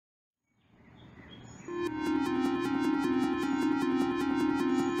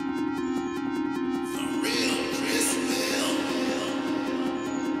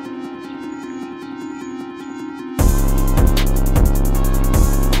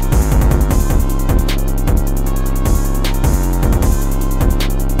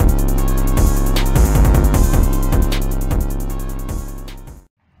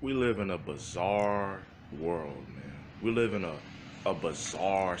bizarre world, man. We live in a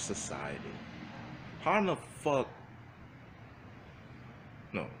bizarre society. How in the fuck?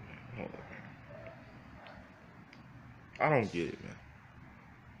 No, man. Hold on, man. I don't get it, man.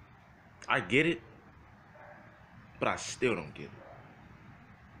 I get it, but I still don't get it.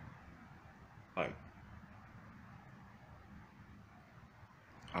 Like,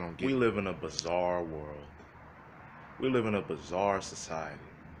 I don't get it. We live in a bizarre world. We live in a bizarre society.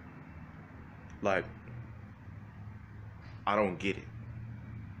 Like, I don't get it.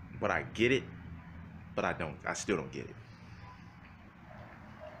 But I get it, but I still don't get it.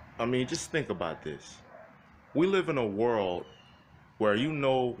 I mean, just think about this. We live in a world where you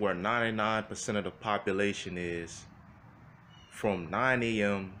know where 99% of the population is from 9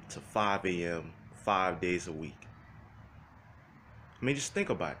 a.m. to 5 a.m. 5 days a week. I mean, just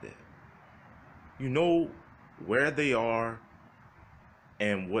think about that. You know where they are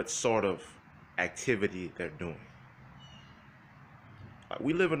and what sort of activity they're doing.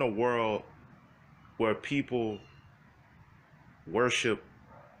 We live in a world where people worship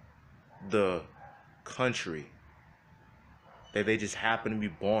the country that they just happen to be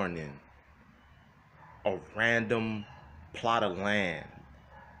born in, a random plot of land.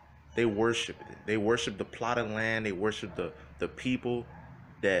 They worship it. They worship the plot of land. They worship the people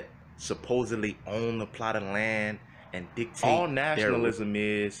that supposedly own the plot of land and dictate. All nationalism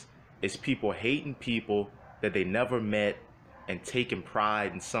is people hating people that they never met and taking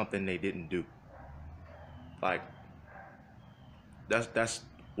pride in something they didn't do. Like, that's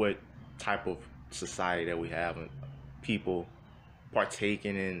what type of society that we have, and people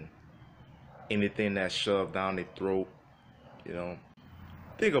partaking in anything that's shoved down their throat, you know.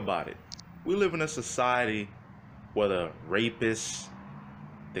 Think about it. We live in a society where the rapists,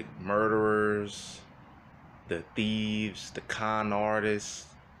 the murderers, the thieves, the con artists,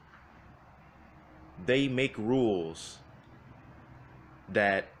 they make rules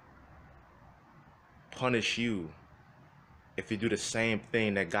that punish you if you do the same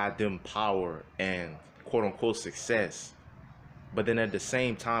thing that got them power and quote-unquote success. But then at the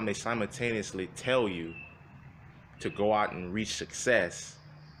same time, they simultaneously tell you to go out and reach success.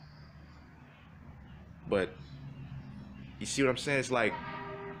 But you see what I'm saying? It's like,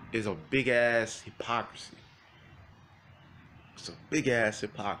 it's a big ass hypocrisy. It's a big ass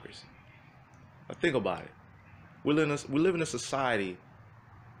hypocrisy. Now think about it. We live in a society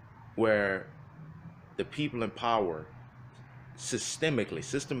where the people in power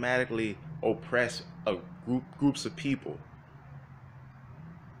systematically oppress groups of people,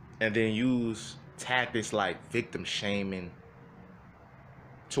 and then use tactics like victim shaming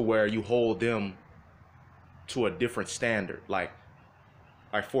to where you hold them to a different standard. Like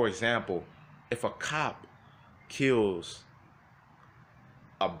for example, if a cop kills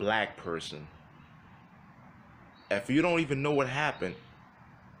a black person, if you don't even know what happened,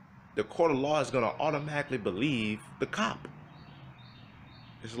 the court of law is going to automatically believe the cop.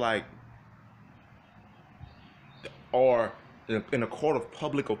 It's like, or in a court of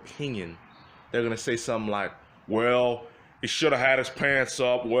public opinion, they're going to say something like, well, he should have had his pants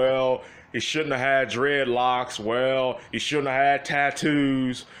up. Well, he shouldn't have had dreadlocks. Well, he shouldn't have had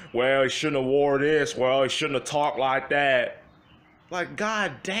tattoos. Well, he shouldn't have wore this. Well, he shouldn't have talked like that. Like,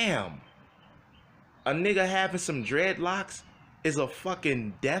 goddamn. A nigga having some dreadlocks is a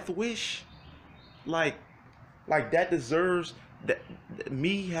fucking death wish? Like that deserves that.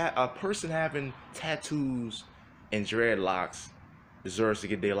 A person having tattoos and dreadlocks deserves to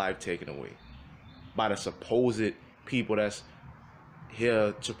get their life taken away by the supposed people that's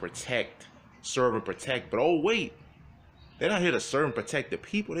here to serve and protect. But oh wait, they're not here to serve and protect the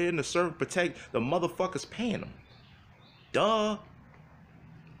people. They're here to serve and protect the motherfuckers paying them. Duh.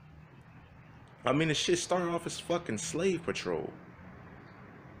 I mean, the shit started off as fucking slave patrol.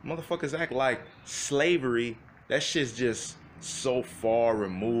 Motherfuckers act like slavery, that shit's just so far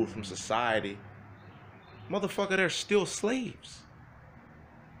removed from society. Motherfucker, they're still slaves.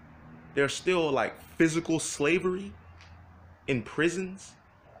 There's still like physical slavery in prisons,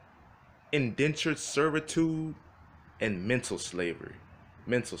 indentured servitude, and mental slavery.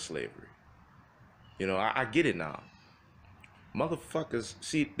 You know, I get it now. Motherfuckers,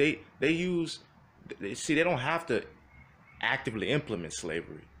 see, they don't have to actively implement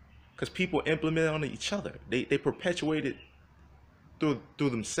slavery, because people implement it on each other. They perpetuate it through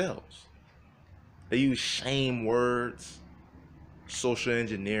themselves. They use shame words, social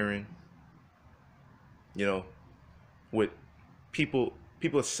engineering, you know, with people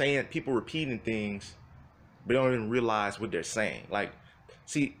repeating things, but they don't even realize what they're saying. Like,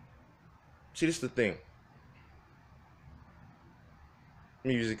 see, this is the thing. Let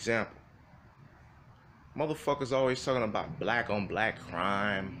me use an example. Motherfuckers always talking about black on black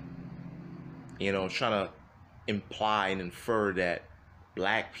crime, you know, trying to imply and infer that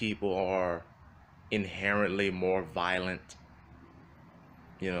black people are inherently more violent.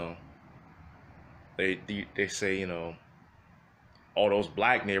 You know, they say, you know, all those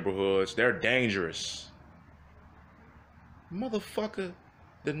black neighborhoods, they're dangerous. Motherfucker,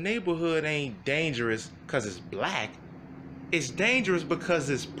 the neighborhood ain't dangerous because it's black. It's dangerous because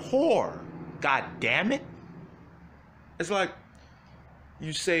it's poor. God damn it. It's like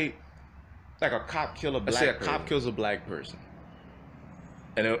you say, like a cop kill a black person. Let's say a cop kills a black person.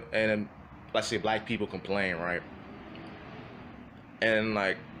 And let's say black people complain, right? And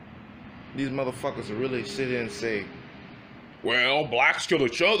like these motherfuckers will really sit there and say, well, blacks kill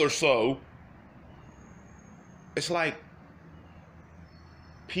each other, so. It's like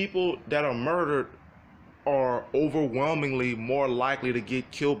people that are murdered are overwhelmingly more likely to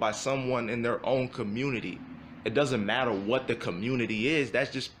get killed by someone in their own community. It doesn't matter what the community is. That's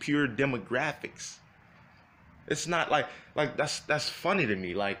just pure demographics. It's not like that's funny to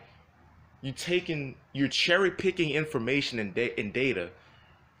me. Like you're cherry picking information and data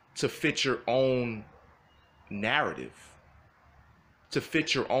to fit your own narrative, to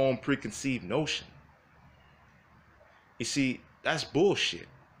fit your own preconceived notion. You see, that's bullshit.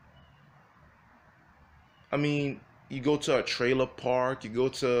 I mean, you go to a trailer park, you go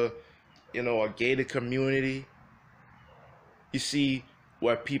to, you know, a gated community, you see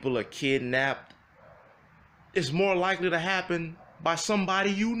where people are kidnapped. It's more likely to happen by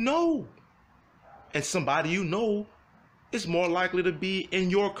somebody you know. And somebody you know is more likely to be in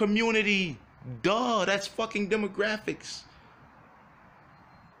your community. Duh, that's fucking demographics.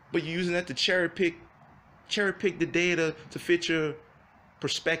 But you're using that to cherry pick the data to fit your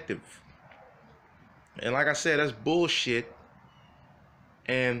perspective. And like I said, that's bullshit.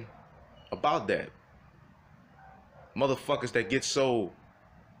 And about that, motherfuckers that get so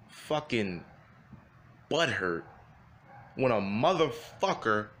fucking butthurt when a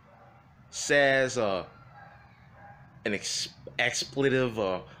motherfucker says an expletive,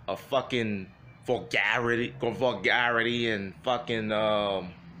 a fucking vulgarity and fucking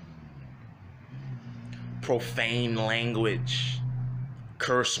profane language,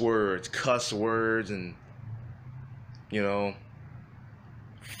 curse words, cuss words, and, you know,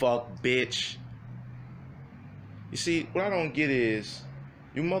 fuck, bitch. You see, what I don't get is,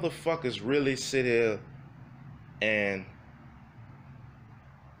 you motherfuckers really sit here and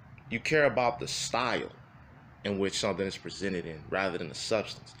you care about the style in which something is presented in rather than the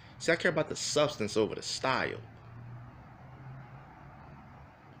substance. See, I care about the substance over the style.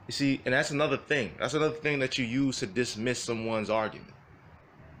 You see, and that's another thing. That's another thing that you use to dismiss someone's argument.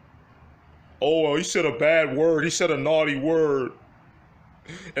 Oh, well, he said a bad word. He said a naughty word.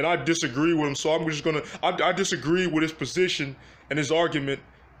 And I disagree with him, so I'm just gonna, I disagree with his position and his argument,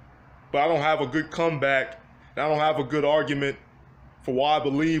 but I don't have a good comeback, and I don't have a good argument for why I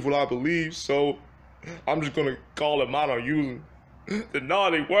believe what I believe, so I'm just gonna call him out on using the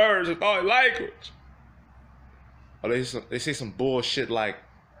naughty words and naughty language. Or they say some bullshit like,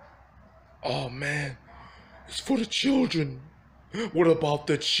 oh man, it's for the children. What about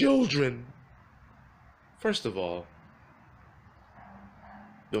the children? First of all,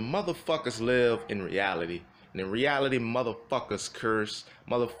 the motherfuckers live in reality. And in reality, motherfuckers curse.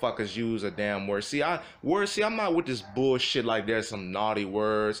 Motherfuckers use a damn word. See, I'm not with this bullshit like there's some naughty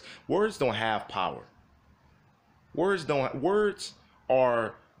words. Words don't have power. Words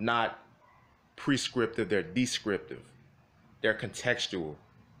are not prescriptive, they're descriptive. They're contextual.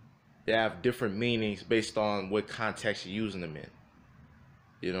 They have different meanings based on what context you're using them in.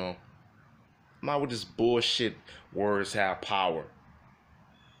 You know? I'm not with this bullshit, words have power.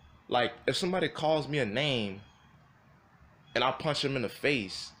 Like, if somebody calls me a name and I punch them in the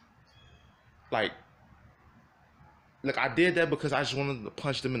face, like, look, I did that because I just wanted to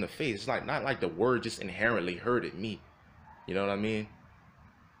punch them in the face. It's like, not like the word just inherently hurted me. You know what I mean?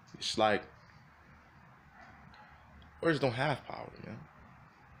 It's like, words don't have power, man.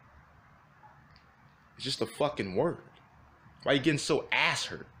 It's just a fucking word. Why are you getting so ass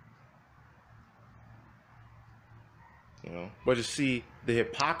hurt? You know, but you see, the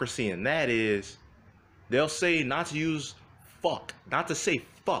hypocrisy in that is they'll say not to use fuck, not to say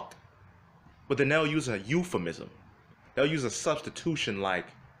fuck, but then they'll use a euphemism. They'll use a substitution like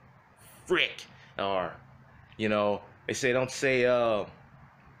frick, or, you know, they say don't say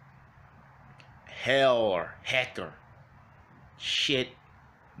hell or heck or shit.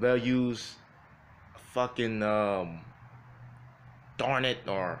 They'll use a fucking darn it,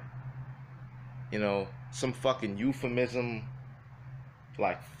 or, you know, some fucking euphemism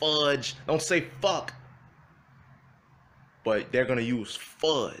like fudge. Don't say fuck. but they're gonna use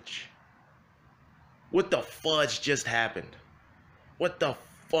fudge. What the fudge just happened? What the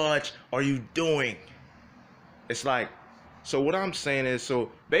fudge are you doing? It's like, so what I'm saying is,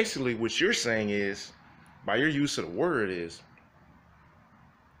 so basically what you're saying is, by your use of the word is,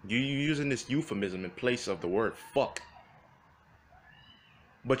 you're using this euphemism in place of the word fuck.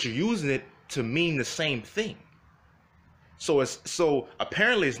 But you're using it to mean the same thing. So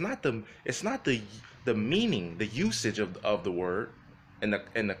apparently it's not the meaning, the usage of the word, and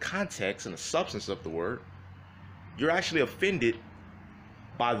the context and the substance of the word. You're actually offended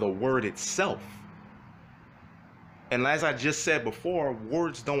by the word itself. And as I just said before,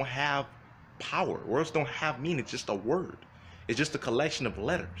 words don't have power. Words don't have meaning. It's just a word. It's just a collection of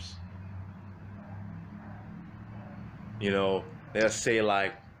letters. You know, they'll say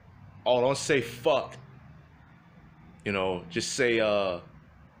like, oh, don't say fuck. You know, just say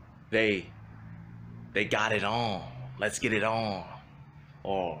they got it on. Let's get it on.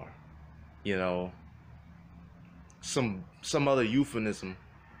 Or, you know, some other euphemism,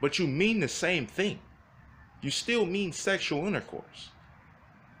 but you mean the same thing. You still mean sexual intercourse.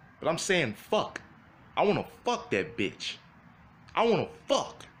 But I'm saying fuck. I want to fuck that bitch. I want to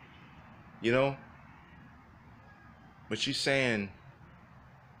fuck. You know? But you saying,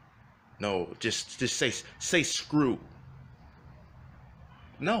 no, just say screw.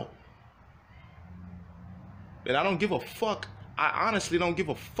 No. And I don't give a fuck. I honestly don't give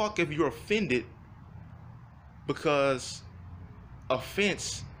a fuck if you're offended, because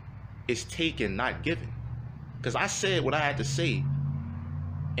offense is taken, not given. Because I said what I had to say,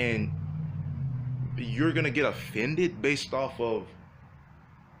 and you're gonna get offended based off of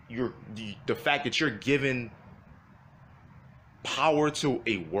the fact that you're giving power to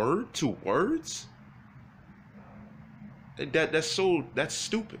a word, to words. That's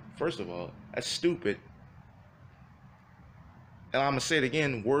stupid. First of all, that's stupid. And I'm gonna say it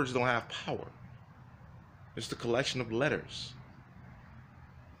again: words don't have power. It's the collection of letters.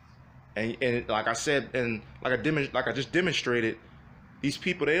 And like I said, and like I just demonstrated, these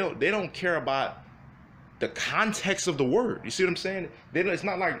people, they don't care about the context of the word. You see what I'm saying? It's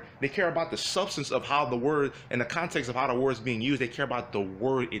not like they care about the substance of how the word and the context of how the word is being used. They care about the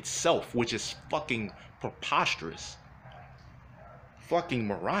word itself, which is fucking preposterous, fucking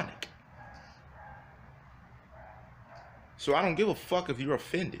moronic. So I don't give a fuck if you're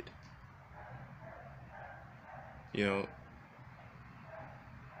offended. You know,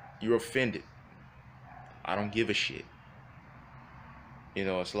 you're offended. I don't give a shit. You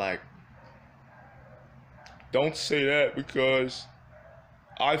know, it's like, don't say that because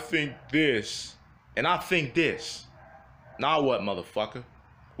I think this and I think this. Now what, motherfucker?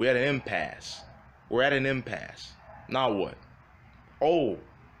 We're at an impasse. We're at an impasse. Now what? Oh,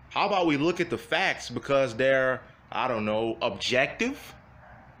 how about we look at the facts because they're, I don't know, objective?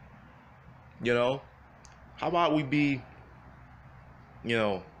 You know? How about we be, you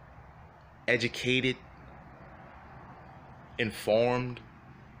know, educated, informed,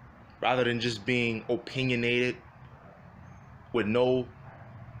 rather than just being opinionated with no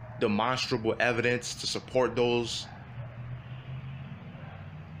demonstrable evidence to support those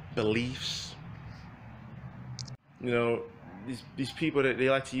beliefs. You know, these people that they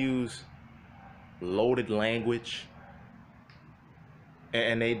like to use loaded language,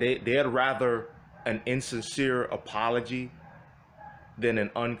 and they'd rather an insincere apology than an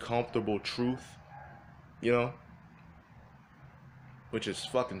uncomfortable truth, you know, which is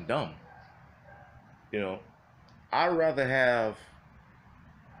fucking dumb. You know, I'd rather have,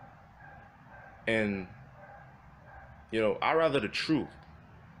 and you know, I'd rather the truth,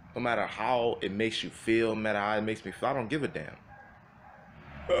 no matter how it makes you feel, no matter how it makes me feel. I don't give a damn.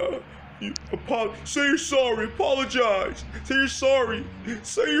 Say you're sorry, apologize. Say you're sorry.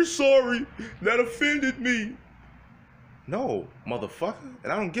 Say you're sorry. That offended me. No, motherfucker.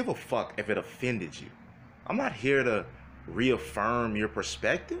 And I don't give a fuck if it offended you. I'm not here to reaffirm your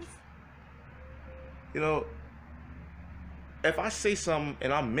perspective. You know, if I say something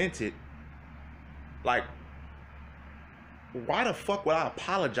and I meant it, like, why the fuck would I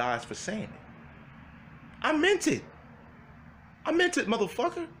apologize for saying it? I meant it. I meant it,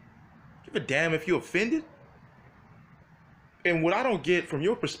 motherfucker. Give a damn if you're offended. And what I don't get from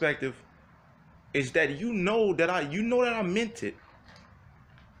your perspective is that you know that I meant it.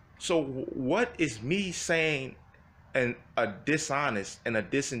 So what is me saying a dishonest and a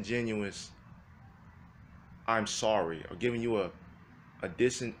disingenuous I'm sorry, or giving you a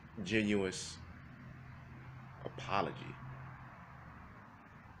disingenuous apology?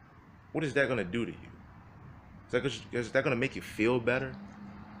 What is that gonna do to you? Is that gonna make you feel better?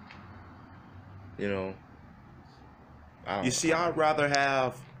 You know, You see, I'd rather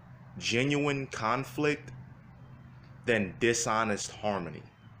have genuine conflict than dishonest harmony.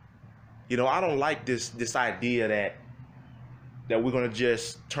 You know, I don't like this idea that we're gonna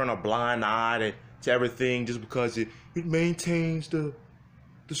just turn a blind eye to everything just because it maintains the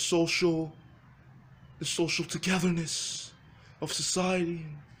social togetherness of society,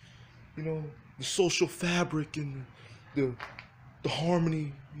 and, you know, the social fabric and the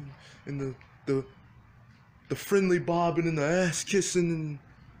harmony, and the friendly bobbing and the ass kissing and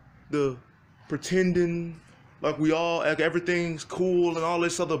the pretending like everything's cool and all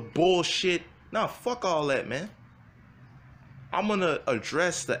this other bullshit. Nah, fuck all that, man. I'm gonna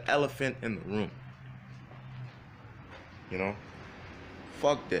address the elephant in the room. You know?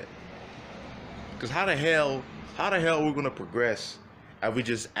 Fuck that. Cause how the hell we're gonna progress if we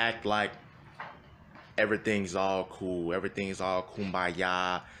just act like everything's all cool, everything's all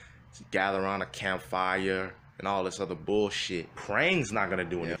kumbaya, gather around a campfire and all this other bullshit. Praying's not gonna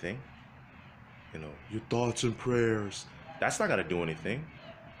do anything. You know, your thoughts and prayers, that's not gonna do anything.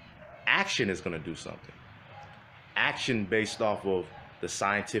 Action is gonna do something. Action based off of the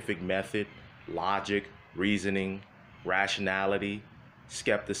scientific method, logic, reasoning, rationality,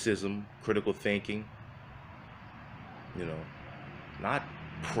 skepticism, critical thinking. You know, not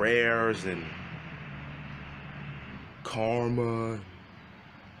prayers and karma,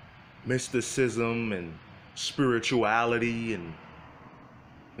 mysticism and spirituality and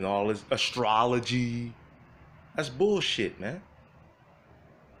all this astrology. That's bullshit, man.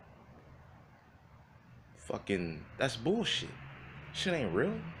 Fucking, that's bullshit. Shit ain't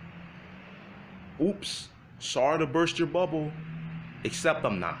real. Oops, sorry to burst your bubble, except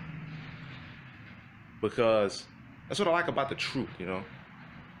I'm not. Because that's what I like about the truth, you know?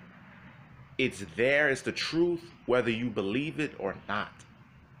 It's there, it's the truth, whether you believe it or not.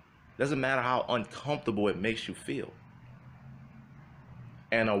 Doesn't matter how uncomfortable it makes you feel.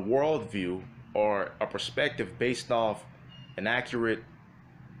 And a worldview or a perspective based off an accurate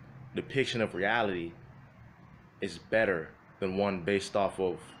depiction of reality is better than one based off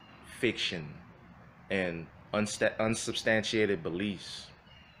of fiction and unsubstantiated beliefs.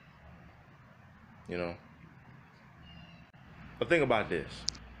 You know? But think about this.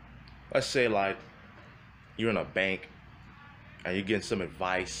 Let's say like you're in a bank and you're getting some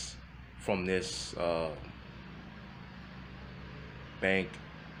advice from this bank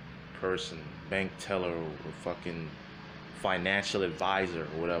person, bank teller, or fucking financial advisor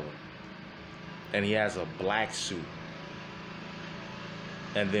or whatever. And he has a black suit.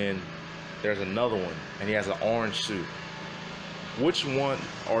 And then there's another one and he has an orange suit. Which one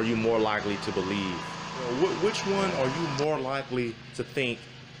are you more likely to believe? Which one are you more likely to think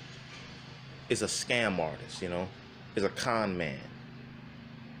is a scam artist, you know, is a con man?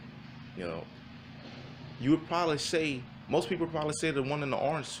 You know, you would probably say, most people would probably say the one in the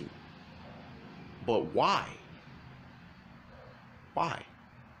orange suit. But why? Why?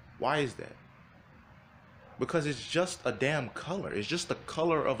 Why is that? Because it's just a damn color. It's just the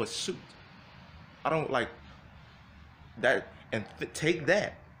color of a suit. I don't like that. And take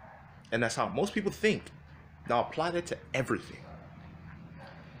that. And that's how most people think. Now apply that to everything.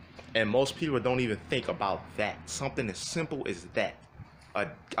 And most people don't even think about that. Something as simple as that. A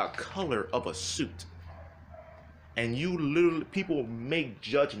color of a suit. And you literally, people make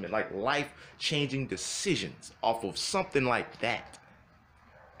judgment, like life-changing decisions off of something like that.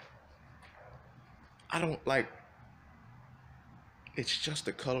 I don't like, it's just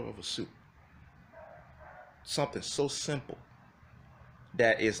the color of a suit. Something so simple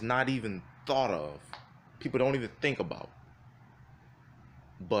that is not even thought of. People don't even think about.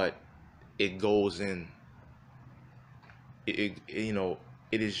 But it goes in, you know,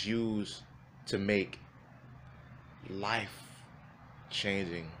 it is used to make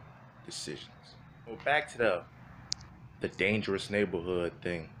life-changing decisions. Well, back to the dangerous neighborhood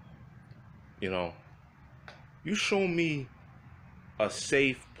thing. You know, you show me a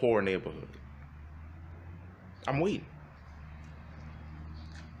safe, poor neighborhood. I'm waiting.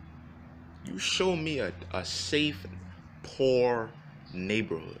 You show me a safe, poor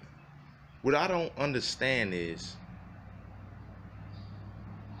neighborhood. What I don't understand is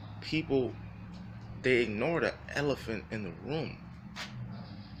people, they ignore the elephant in the room.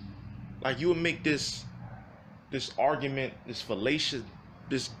 Like you would make this argument, this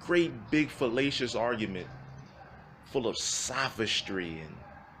great big fallacious argument full of sophistry and,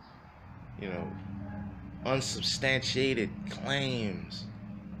 you know, unsubstantiated claims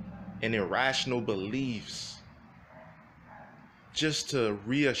and irrational beliefs, just to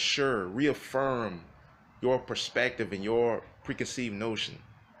reaffirm your perspective and your preconceived notion.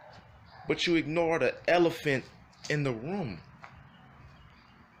 But you ignore the elephant in the room.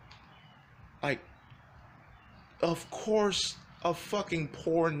 Like, of course, a fucking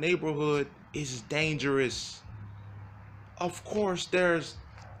poor neighborhood is dangerous. Of course, there's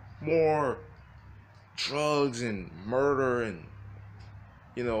more drugs and murder and,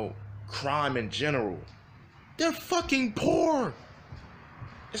 you know, crime in general. They're fucking poor.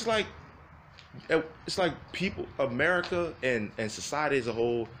 It's like people, America and society as a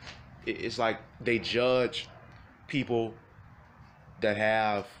whole, it's like they judge people that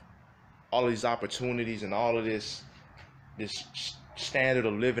have all of these opportunities and all of this standard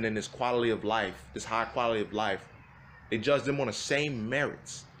of living and this quality of life, this high quality of life. They judge them on the same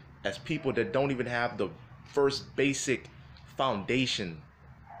merits as people that don't even have the first basic foundation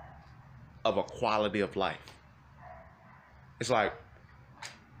of a quality of life. It's like,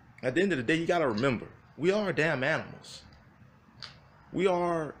 at the end of the day, you gotta remember, we are damn animals. We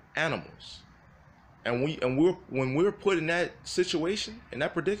are animals. And when we're put in that situation, in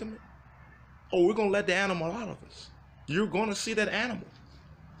that predicament, oh, we're gonna let the animal out of us. You're gonna see that animal.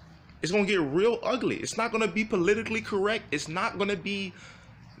 It's gonna get real ugly. It's not gonna be politically correct. It's not gonna be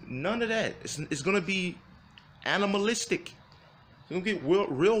none of that. It's gonna be animalistic. It's gonna get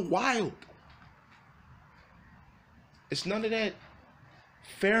real wild. It's none of that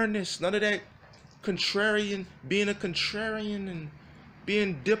fairness, none of that contrarian, being a contrarian and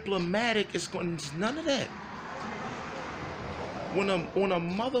being diplomatic. It's none of that. When a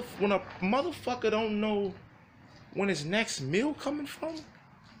motherfucker don't know when his next meal coming from,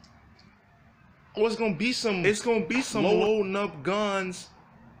 or it's gonna be some loading up guns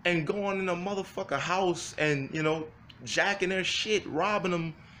and going in a motherfucker house and, you know, jacking their shit, robbing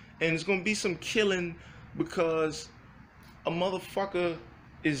them, and it's gonna be some killing because a motherfucker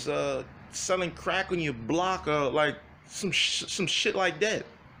is selling crack on your block, or like some shit like that.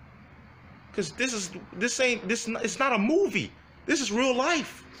 Cause it's not a movie. This is real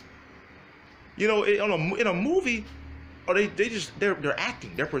life. You know, in a movie, or they're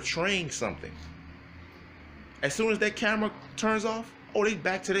acting, they're portraying something. As soon as that camera turns off, oh, they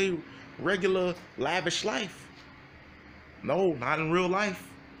back to their regular lavish life. No, not in real life.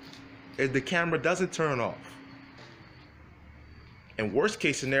 If the camera doesn't turn off. And worst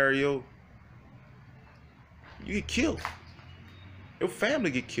case scenario, you get killed. Your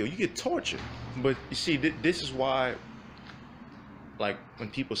family get killed. You get tortured. But you see, this is why, like, when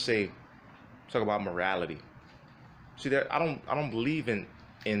people talk about morality, see, that I don't believe in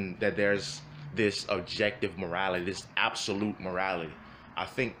that there's this objective morality, this absolute morality. I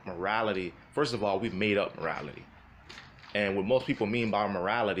think morality, first of all, we've made up morality. And what most people mean by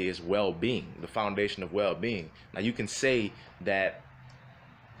morality is well-being, the foundation of well-being. Now, you can say that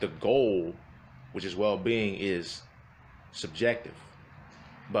the goal, which is well-being, is subjective.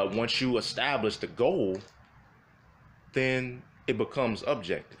 But once you establish the goal, then it becomes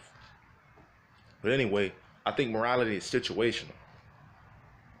objective. But anyway, I think morality is situational.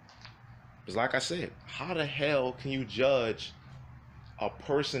 Because like I said, how the hell can you judge a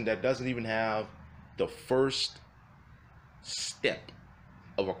person that doesn't even have the first step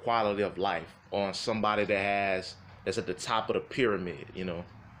of a quality of life on somebody that's at the top of the pyramid, you know?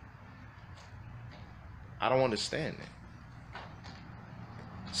 I don't understand that.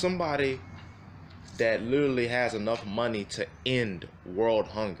 Somebody that literally has enough money to end world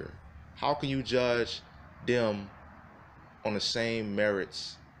hunger, how can you judge them on the same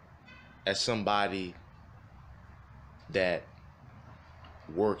merits as somebody that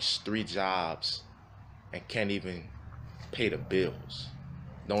works 3 jobs and can't even pay the bills,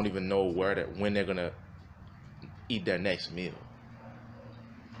 don't even know when they're gonna eat their next meal?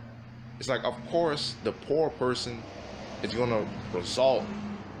 It's like, of course, the poor person is gonna resort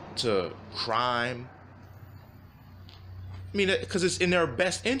to crime. I mean, because it's in their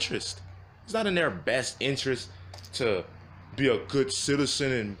best interest. It's not in their best interest to be a good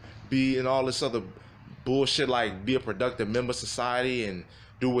citizen and be in all this other bullshit, like be a productive member of society and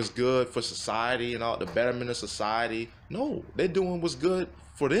do what's good for society and all the betterment of society. No, they're doing what's good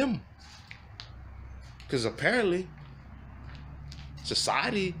for them. Because apparently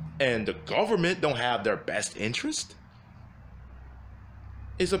society and the government don't have their best interest.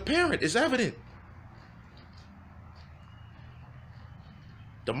 It's apparent, it's evident,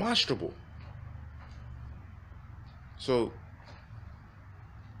 demonstrable. So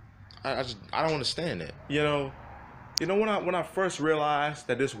I don't understand that. You know when I first realized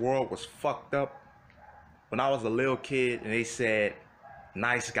that this world was fucked up, when I was a little kid and they said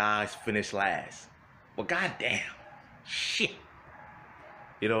nice guys finish last. Well, goddamn, shit.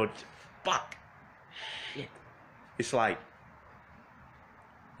 You know, fuck, shit. It's like,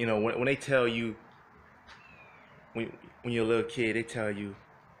 you know, when they tell you when you're a little kid, they tell you,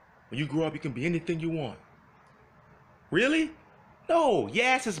 when you grow up, you can be anything you want. Really? No, your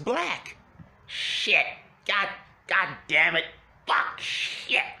ass is black. Shit. God damn it. Fuck.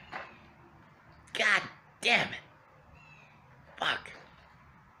 Shit. God damn it. Fuck.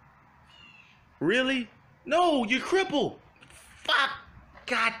 Really? No, you're crippled. Fuck.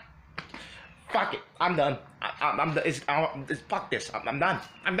 God. Fuck it. I'm done. I'm done. Fuck this. I'm done.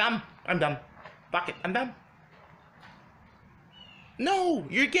 I'm done. I'm done. Fuck it. I'm done. No,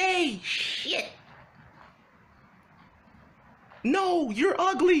 you're gay. Shit. No, you're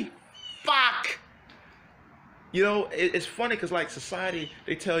ugly. Fuck. You know, it's funny because, like, society,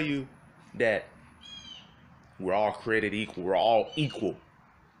 they tell you that we're all created equal. We're all equal.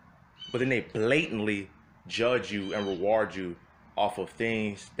 But then they blatantly judge you and reward you off of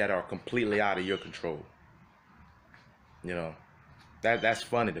things that are completely out of your control. You know, that's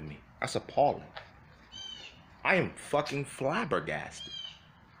funny to me. That's appalling. I am fucking flabbergasted.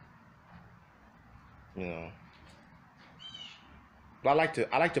 You know. But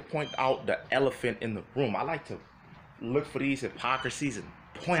I like to point out the elephant in the room. I like to look for these hypocrisies and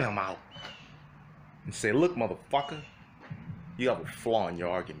point them out. And say, look, motherfucker, you have a flaw in your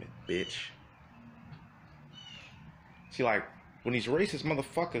argument, bitch. See, like, when these racist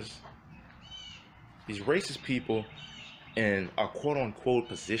motherfuckers, these racist people in a quote-unquote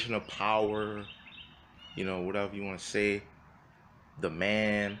position of power, you know, whatever you want to say, the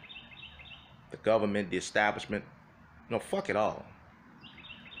man, the government, the establishment, no, fuck it all.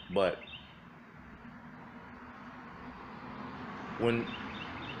 But when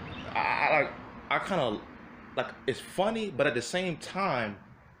I kind of, like, it's funny, but at the same time,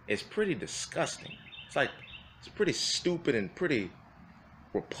 it's pretty disgusting. It's like, it's pretty stupid and pretty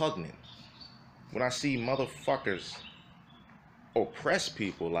repugnant when I see motherfuckers oppress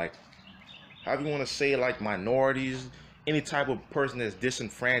people, like, however you want to say, like, minorities, any type of person that's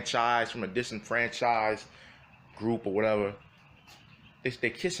disenfranchised from a disenfranchised group or whatever.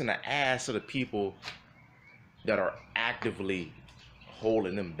 They're kissing the ass of the people that are actively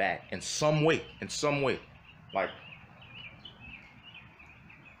holding them back in some way. Like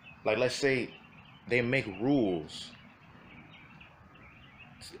let's say they make rules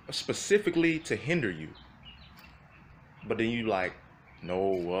specifically to hinder you. But then you like,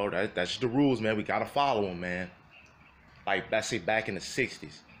 no, well, that's just the rules, man. We gotta follow them, man. Like, let's say back in the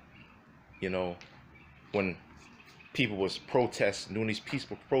 60s, you know, when people was protesting, doing these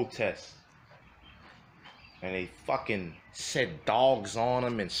peaceful protests, and they fucking set dogs on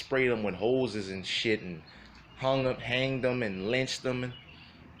them and sprayed them with hoses and shit and hanged them and lynched them and,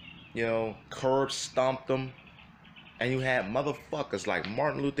 you know, curb stomped them. And you had motherfuckers like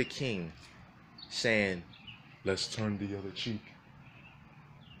Martin Luther King saying, let's turn the other cheek.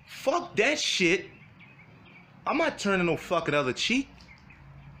 Fuck that shit. I'm not turning no fucking other cheek.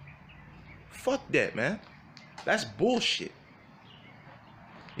 Fuck that, man. That's bullshit.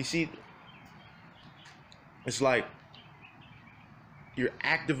 You see, it's like you're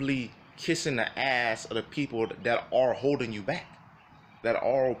actively kissing the ass of the people that are holding you back, that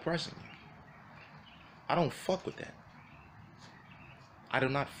are oppressing you. I don't fuck with that. I do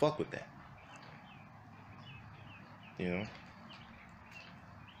not fuck with that. You know?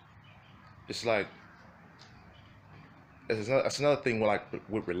 It's like, that's another thing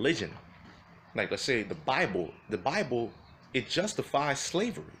with religion. Like, let's say the Bible, it justifies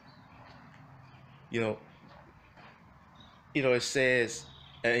slavery. You know, it says,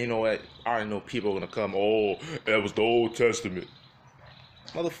 and you know what, I already know people are gonna come, oh, that was the Old Testament.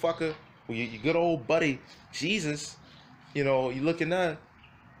 Motherfucker, well, your good old buddy, Jesus, you know, you looking at,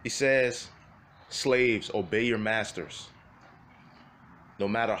 he says, slaves, obey your masters, no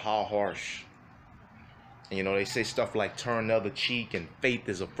matter how harsh. And, you know, they say stuff like turn the other cheek and faith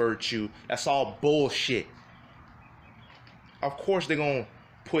is a virtue. That's all bullshit. Of course they're gonna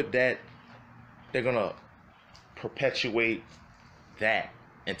put that, they're gonna perpetuate that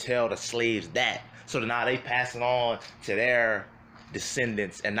and tell the slaves that. So now they pass it on to their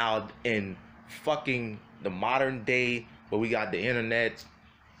descendants. And now in fucking the modern day where we got the internet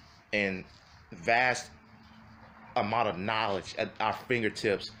and vast amount of knowledge at our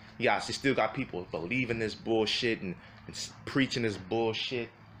fingertips, you still got people believing this bullshit and preaching this bullshit.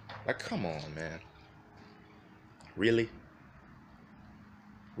 Like, come on, man. Really?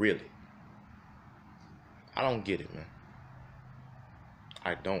 Really? I don't get it, man.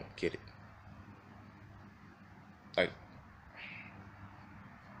 I don't get it. Like,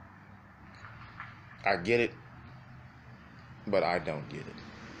 I get it, but I don't get it.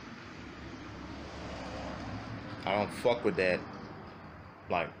 I don't fuck with that.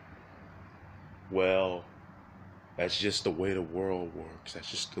 Like, well, That's just the way the world works.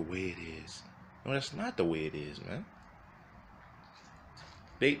 That's just the way it is. No, that's not the way it is, man.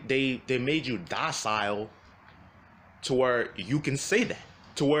 They made you docile to where you can say that.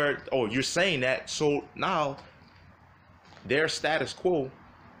 To where, oh, you're saying that, so now their status quo,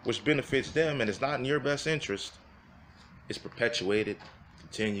 which benefits them and is not in your best interest, is perpetuated,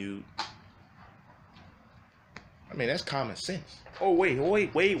 continued. I mean, that's common sense. Oh, wait one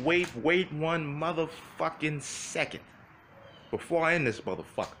motherfucking second before I end this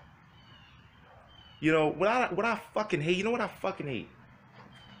motherfucker. You know, what I fucking hate, you know what I fucking hate?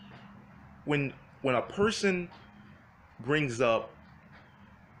 When a person brings up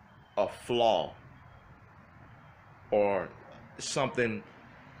a flaw or something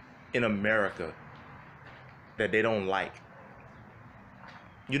in America that they don't like,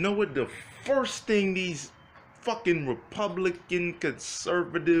 you know what the first thing these fucking Republican,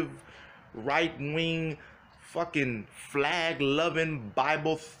 conservative, right-wing, fucking flag-loving,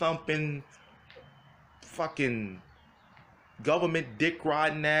 Bible-thumping, fucking government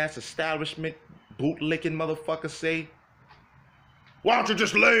dick-riding ass, establishment bootlicking motherfuckers say? Why don't you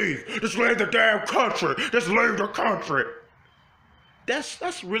just leave? Just leave the damn country. Just leave the country. That's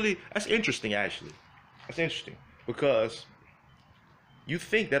interesting, actually. That's interesting because you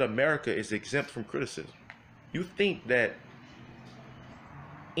think that America is exempt from criticism. You think that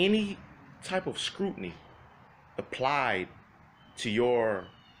any type of scrutiny applied to your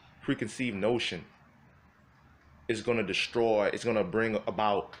preconceived notion is going to destroy, it's going to bring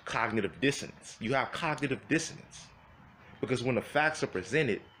about cognitive dissonance. You have cognitive dissonance because when the facts are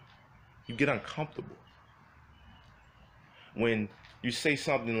presented, you get uncomfortable. When you say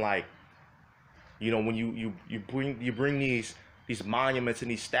something like, you know, when you bring these monuments and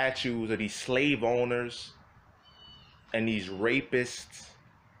these statues of these slave owners and these rapists,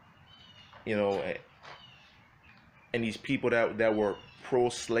 you know, and these people that were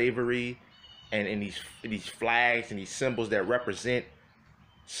pro-slavery, and these flags and these symbols that represent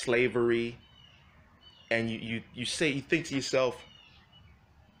slavery, and you think to yourself,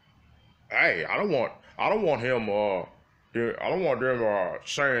 hey, I don't want him I don't want them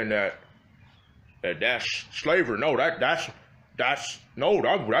saying that's slavery. No, that's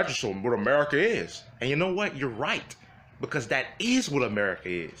just what America is. And you know what? You're right, because that is what America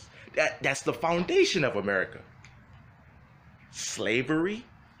is. That's the foundation of America. Slavery,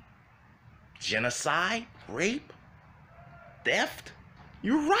 genocide, rape, theft.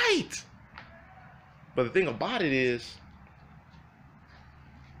 You're right. But the thing about it is,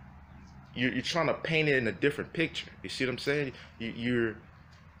 you're trying to paint it in a different picture. You see what I'm saying? You're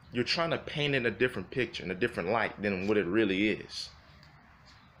trying to paint it in a different picture, in a different light than what it really is.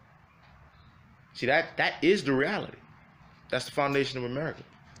 See, that is the reality. That's the foundation of America.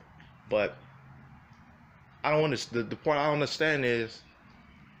 But I don't understand. The part I don't understand is,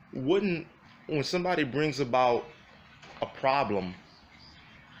 when somebody brings about a problem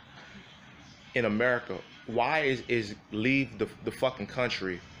in America, why is leave the fucking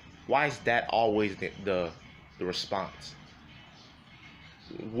country? Why is that always the response?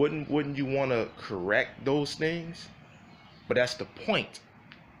 Wouldn't you want to correct those things? But that's the point.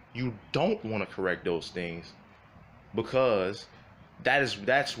 You don't want to correct those things because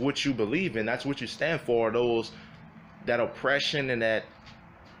that's what you believe in. That's what you stand for. That oppression and that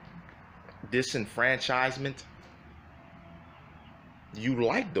disenfranchisement. You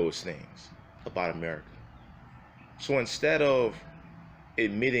like those things about America. So instead of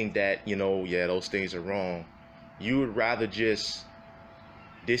admitting that, you know, yeah, those things are wrong, you would rather just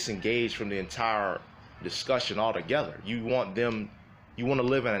disengage from the entire discussion altogether. You want to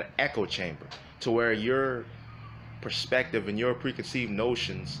live in an echo chamber to where your perspective and your preconceived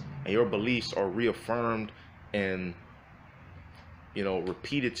notions and your beliefs are reaffirmed and, you know,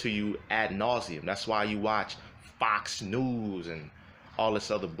 repeated to you ad nauseum. That's why you watch Fox News and all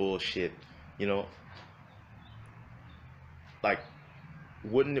this other bullshit, you know. Like,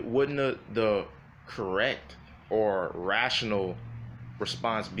 wouldn't the correct or rational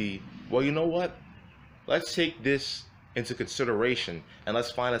response be, well, you know what? Let's take this into consideration and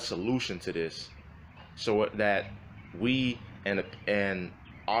let's find a solution to this so that we and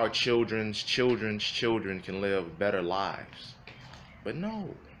our children's children can live better lives. But no,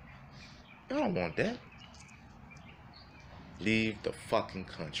 y'all don't want that. Leave the fucking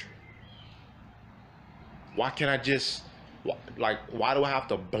country. Why can't I just, why do I have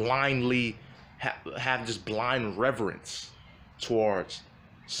to blindly have this blind reverence towards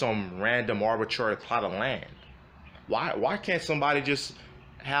some random arbitrary plot of land? Why can't somebody just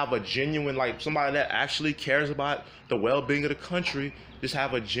have a genuine, like somebody that actually cares about the well-being of the country, just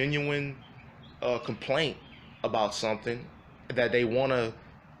have a genuine complaint about something that they want to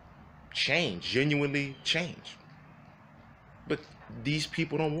change, genuinely change. But these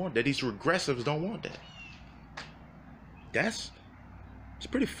people don't want that. These regressives don't want that. It's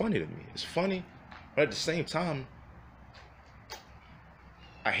pretty funny to me. It's funny, but at the same time,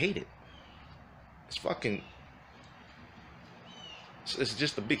 I hate it. It's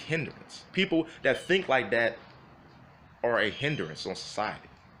just a big hindrance. People that think like that are a hindrance on society.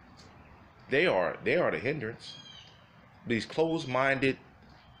 They are the hindrance. These closed-minded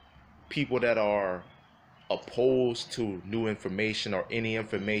people that are opposed to new information or any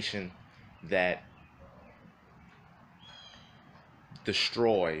information that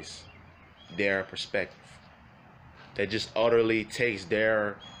destroys their perspective, that just utterly takes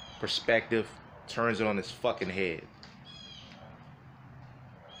their perspective, turns it on its fucking head.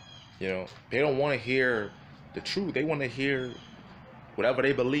 You know, they don't want to hear the truth. They want to hear whatever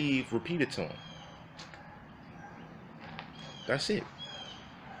they believe repeated to them. That's it.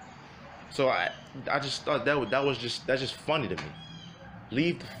 So I just thought that's just funny to me.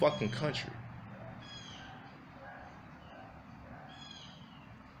 Leave the fucking country.